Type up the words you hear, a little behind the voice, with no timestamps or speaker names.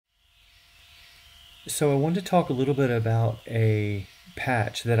So I wanted to talk a little bit about a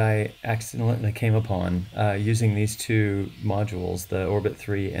patch that I accidentally came upon using these two modules, the Orbit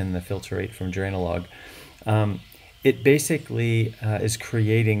 3 and the Filter 8 from Joranalogue. Um, it basically is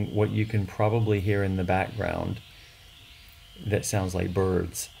creating what you can probably hear in the background that sounds like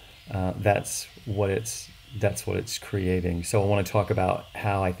birds. That's what it's creating. So I want to talk about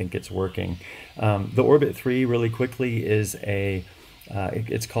how I think it's working. The Orbit 3 really quickly is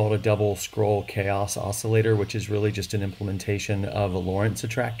it's called a double scroll chaos oscillator, which is really just an implementation of a Lorentz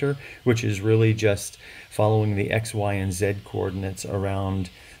attractor, which is really just following the X, Y, and Z coordinates around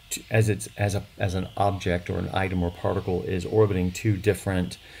as an object or an item or particle is orbiting two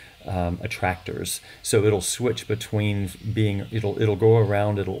different attractors. So it'll switch between it'll go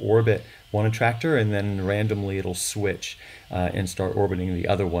around, it'll orbit one attractor, and then randomly it'll switch and start orbiting the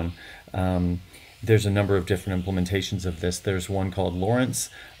other one. There's a number of different implementations of this. There's one called Lorentz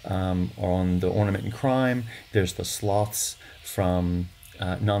on the Ornament and Crime. There's the sloths from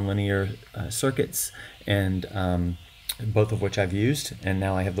nonlinear circuits, and both of which I've used, and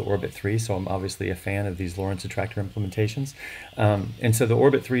now I have the Orbit 3, so I'm obviously a fan of these Lorentz attractor implementations. And so the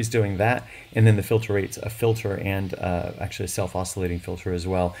Orbit 3 is doing that, and then the Filter 8's a filter and actually a self-oscillating filter as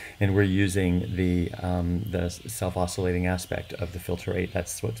well, and we're using the self-oscillating aspect of the Filter 8.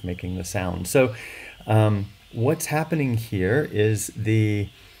 That's what's making the sound. So what's happening here is the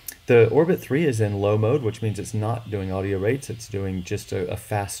Orbit 3 is in low mode, which means it's not doing audio rates, it's doing just a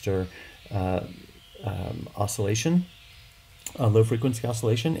faster oscillation, a low frequency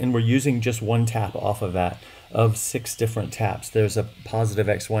oscillation, and we're using just one tap off of that of 6 different taps. There's a positive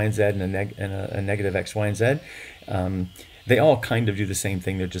X, Y, and Z and a negative X, Y, and Z. They all kind of do the same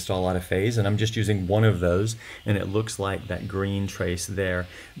thing, they're just all out of phase, and I'm just using one of those, and it looks like that green trace there.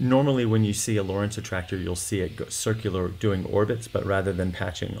 Normally when you see a Lorentz attractor, you'll see it go circular doing orbits, but rather than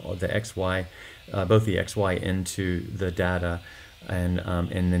patching the XY, both the XY into the data, and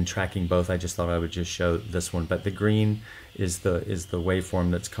then tracking both, I just thought I would just show this one. But the green is the waveform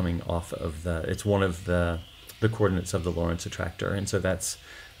that's coming off of it's one of the coordinates of the Lorentz attractor, and so that's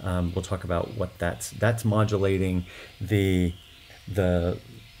we'll talk about what that's modulating the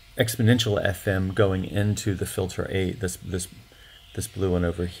exponential FM going into the Filter 8, this blue one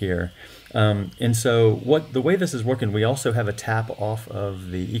over here. And so the way this is working, we also have a tap off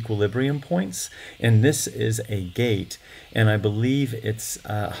of the equilibrium points, and this is a gate, and I believe it's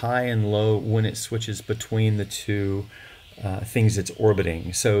high and low when it switches between the two things it's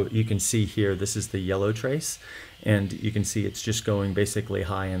orbiting. So you can see here, this is the yellow trace, and you can see it's just going basically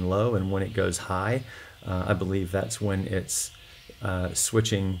high and low, and when it goes high, I believe that's when it's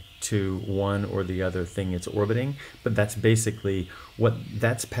switching to one or the other thing it's orbiting, but that's basically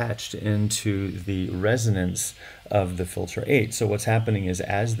that's patched into the resonance of the Filter 8. So what's happening is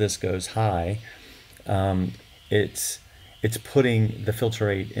as this goes high, it's putting the Filter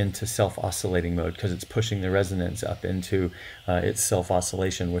 8 into self-oscillating mode because it's pushing the resonance up into its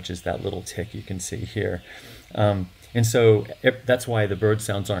self-oscillation, which is that little tick you can see here. And so that's why the bird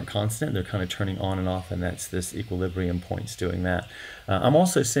sounds aren't constant. They're kind of turning on and off, and that's this equilibrium points doing that. I'm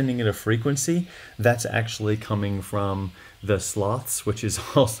also sending it a frequency that's actually coming from the sloths, which is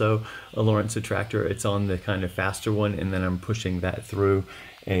also a Lorentz attractor. It's on the kind of faster one, and then I'm pushing that through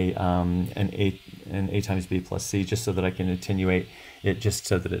an A times B plus C, just so that I can attenuate it, just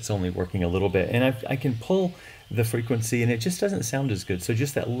so that it's only working a little bit. And I can pull the frequency, and it just doesn't sound as good. So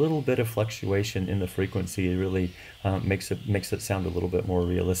just that little bit of fluctuation in the frequency really makes it sound a little bit more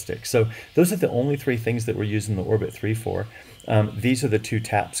realistic. So those are the only 3 things that we're using the Orbit 3 for. These are the 2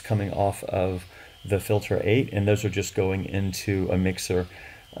 taps coming off of the Filter 8, and those are just going into a mixer,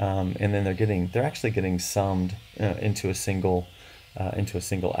 and then they're actually getting summed into a single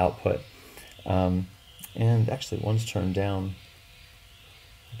output. And actually one's turned down.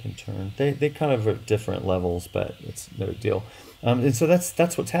 I can turn. They kind of are at different levels, but it's no big deal. And so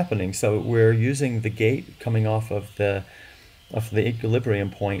that's what's happening. So we're using the gate coming off of the equilibrium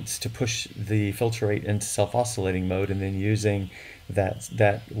points to push the Filter 8 into self-oscillating mode, and then using that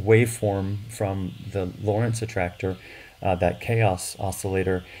waveform from the Lorentz attractor, that chaos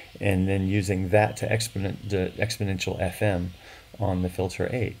oscillator, and then using that to exponential FM on the Filter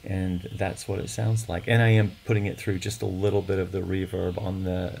 8, and that's what it sounds like. And I am putting it through just a little bit of the reverb on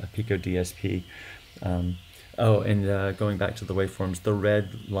the Pico DSP. Going back to the waveforms, the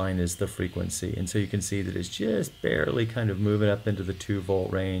red line is the frequency, and so you can see that it's just barely kind of moving up into the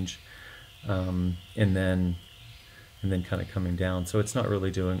 2-volt range, and then kind of coming down. So it's not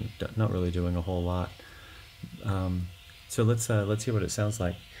really doing a whole lot. So let's hear what it sounds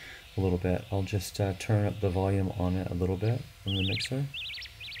like a little bit. I'll just turn up the volume on it a little bit from the mixer.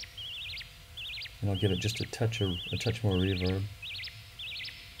 And I'll give it just a touch more reverb.